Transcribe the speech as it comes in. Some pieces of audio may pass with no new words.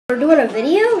We're doing a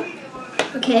video?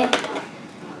 Okay.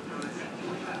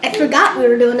 I forgot we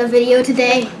were doing a video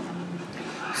today.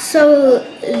 So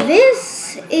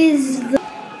this is the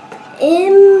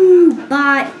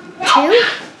mBot 2.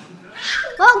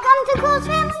 Welcome to Cool's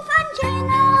Family Fun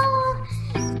Channel.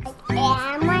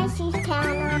 And Marcy's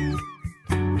channel.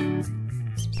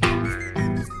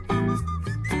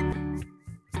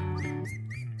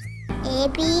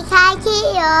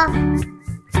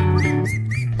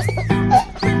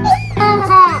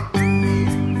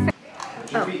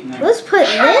 Let's put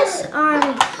this on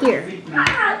here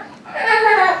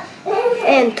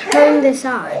and turn this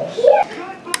on.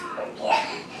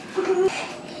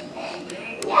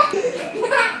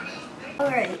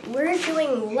 Alright, we're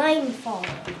doing line follow.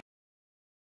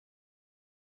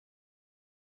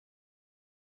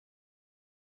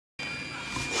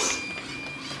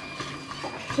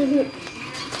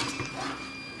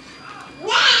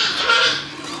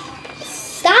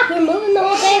 Stop, you're moving the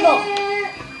whole table.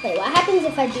 Wait, what happens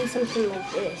if I do something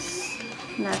like this?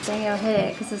 Nothing, you'll hit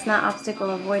it because it's not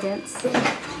obstacle avoidance. Do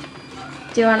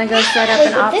you want to go set up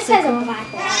an obstacle? This has a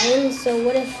black line, so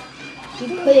what if you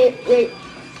put it right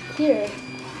here?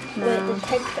 No. With the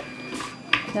text?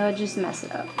 No, it'll just mess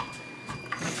it up.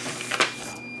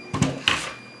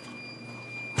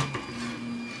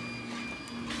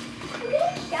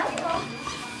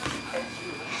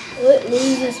 Will it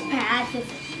lose its path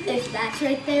if that's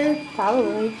right there?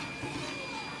 Probably.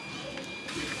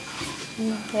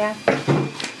 Yeah.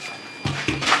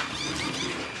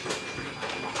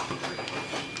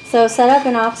 So set up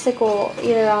an obstacle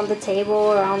either on the table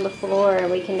or on the floor,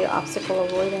 and we can do obstacle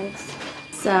avoidance.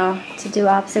 So to do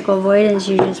obstacle avoidance,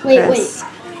 you just press. Wait.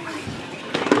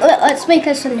 Let's make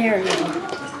a scenario.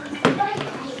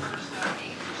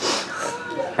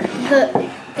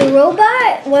 The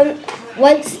robot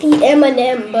wants the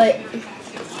M&M, but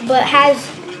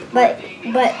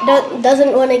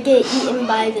doesn't want to get eaten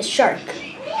by the shark.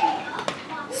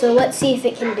 So let's see if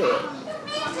it can do it.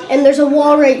 And there's a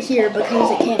wall right here because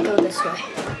it can't go this way.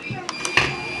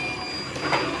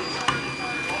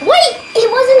 Wait! It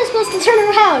wasn't supposed to turn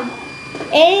around.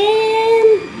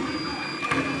 And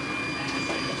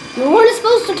you weren't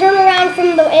supposed to turn around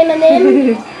from the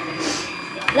M&M.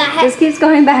 This keeps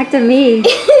going back to me.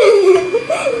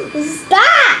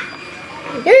 Stop!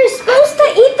 You're supposed to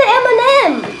eat the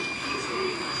M&M.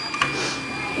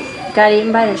 Got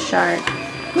eaten by the shark.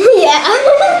 Yeah.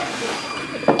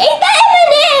 Eat the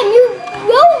M&M, you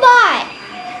robot.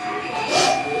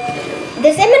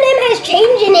 This M&M has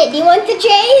change in it. Do you want the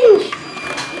change?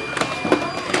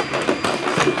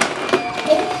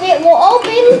 If it will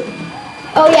open.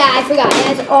 Oh yeah, I forgot. It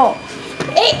has,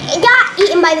 it got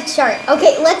eaten by the shark.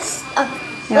 Okay, let's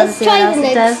try the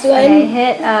next one. Okay,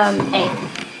 hit A.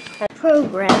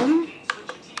 Program.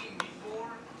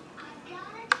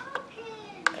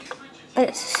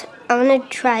 I'm gonna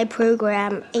try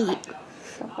program 8.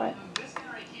 Go for it.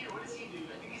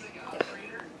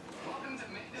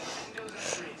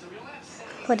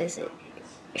 What is it?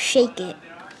 Shake it.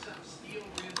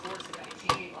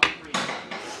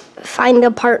 Find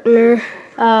a partner.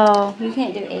 Oh, you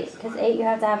can't do 8 because 8 you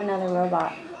have to have another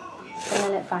robot, and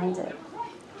then it finds it.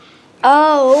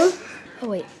 Oh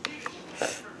wait.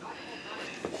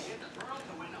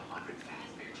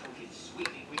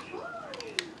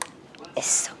 It's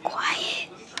so quiet.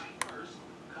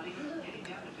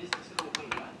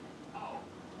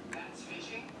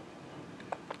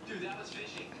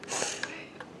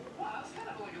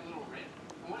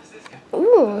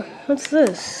 Ooh, what's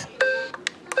this?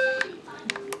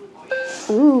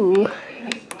 Ooh.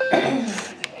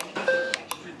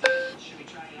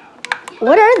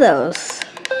 What are those?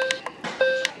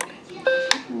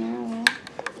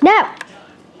 No.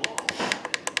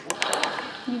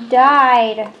 You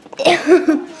died.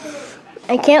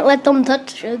 I can't let them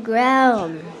touch the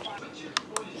ground.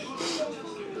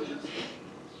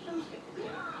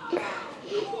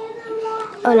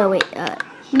 Oh no, wait.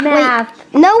 Math.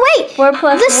 Wait. No, wait. 4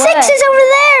 plus the 6 is over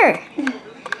there.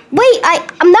 Wait,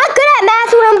 I'm not good at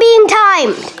math when I'm being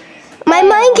timed. My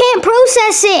mind can't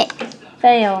process it.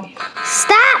 Fail.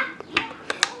 Stop.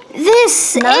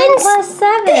 This 9 plus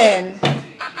 7.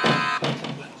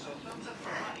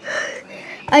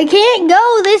 I can't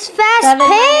go this fast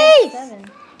pace.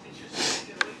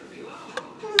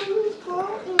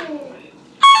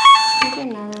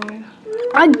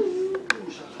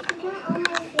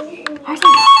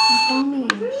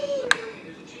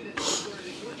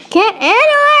 Can't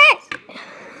handle it.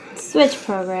 Switch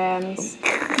programs.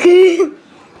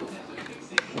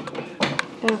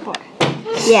 Go for it.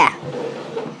 Yeah.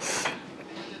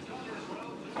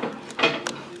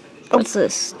 What's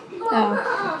this?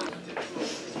 Oh.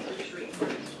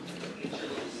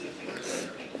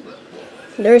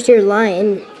 There's your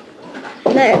line.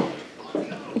 Now,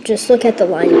 just look at the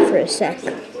line for a sec.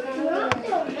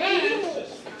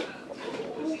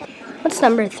 What's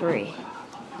number 3?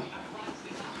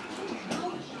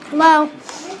 Hello?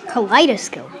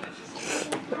 Kaleidoscope.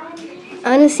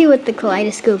 I want to see what the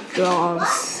kaleidoscope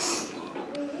draws.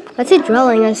 What's it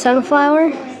drawing? A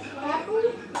sunflower?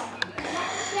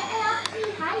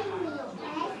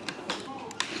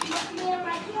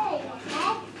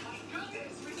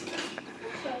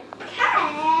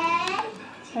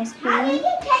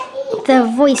 The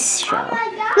voice show.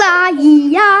 La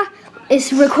ya.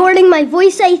 It's recording my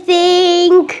voice, I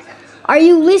think. Are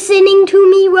you listening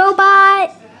to me,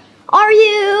 robot? Are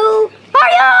you?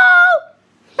 Are you?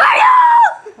 Are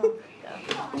you?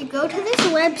 You go to this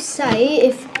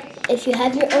website if you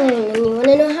have your own and you want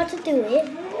to know how to do it.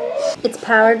 It's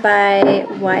powered by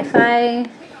Wi-Fi.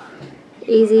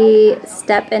 Easy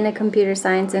step into computer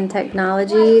science and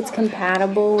technology. It's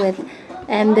compatible with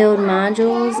mBot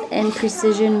modules and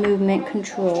precision movement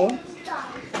control.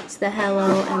 It's the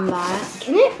Hello mBot.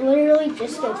 Can it literally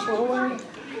just go forward?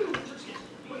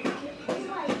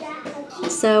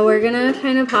 So we're gonna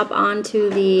kind of hop onto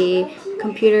the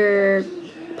computer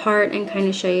part and kind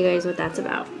of show you guys what that's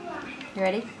about. You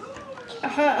ready?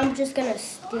 I'm just gonna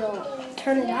still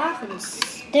turn it off and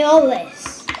still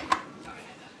this.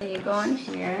 So you go on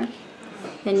here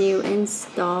and you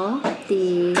install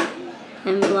the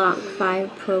mBlock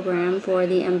 5 program for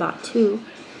the mBot 2.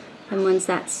 And once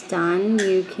that's done,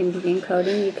 you can begin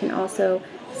coding. You can also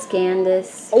scan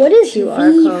this What is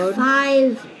QR code.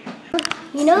 V5?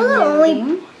 You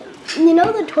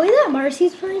know the toy that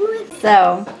Marcy's playing with?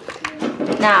 So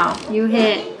now you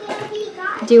hit.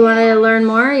 Do you want to learn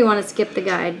more or you want to skip the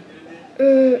guide?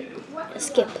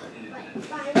 Skip.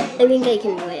 I think I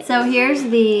can do it. So here's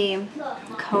the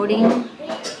coding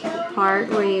part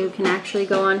where you can actually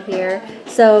go on here.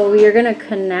 So you're going to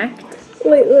connect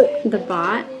the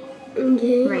bot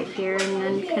right here and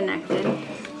then connect it.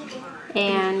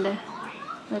 And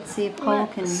let's see if Cole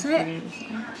can.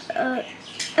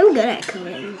 I'm good at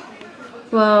coding.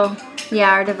 Well,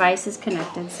 yeah, our device is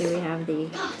connected, so we have the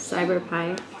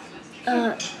CyberPi.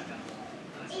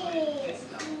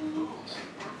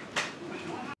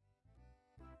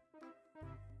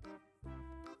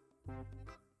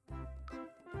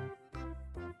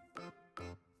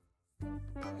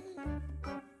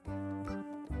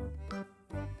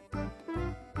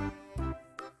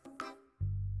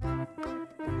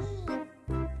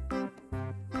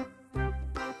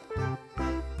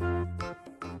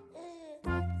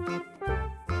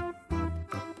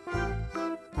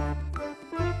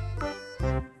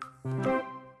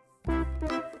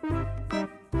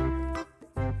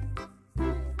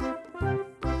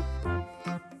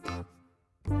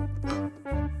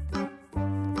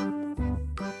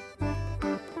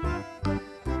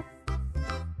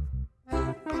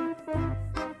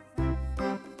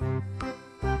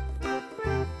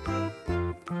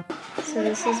 So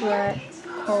this is what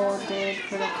Cole did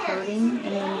for the coding,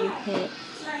 and then you hit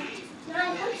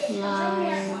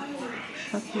live,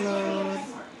 upload,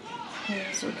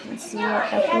 as you can see it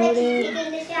uploaded.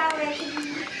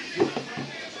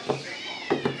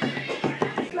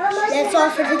 That's all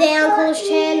for today on Cole's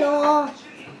channel.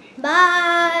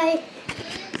 Bye.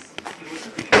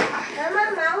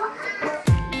 Mama,